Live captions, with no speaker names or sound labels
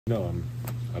No,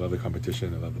 I love the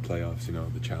competition. I love the playoffs. You know,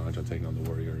 the challenge. I'm taking on the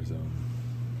Warriors.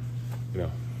 You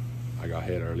know, I got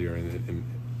hit earlier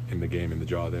in the game in the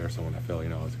jaw there, so when I fell, you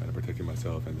know, I was kind of protecting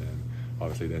myself, and then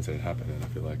obviously the incident happened, and I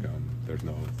feel like there's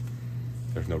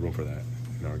no room for that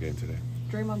in our game today.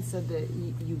 Draymond said that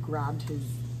you grabbed his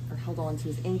or held on to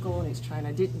his ankle, and he's trying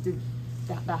to. Did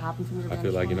that happen from your? I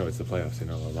feel like, you know, it's the playoffs. You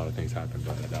know, a lot of things happen,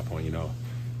 but at that point, you know,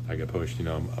 I get pushed. You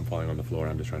know, I'm falling on the floor.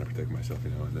 I'm just trying to protect myself.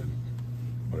 You know, and then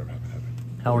whatever happened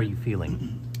happened. How are you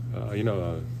feeling? You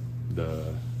know,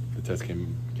 the test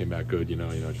came back good. You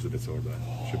know, just a bit sore, but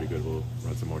should be good. We'll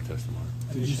run some more tests tomorrow.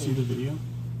 Did you see the video?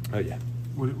 Yeah.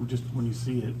 Just when you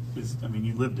see it, I mean,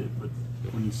 you lived it, but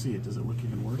when you see it, does it look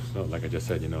even worse? No, like I just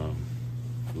said, you know,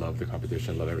 love the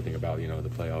competition, love everything about, you know, the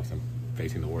playoffs and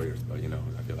facing the Warriors, but, you know,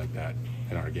 I feel like that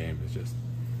in our game is just,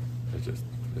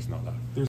 it's not love.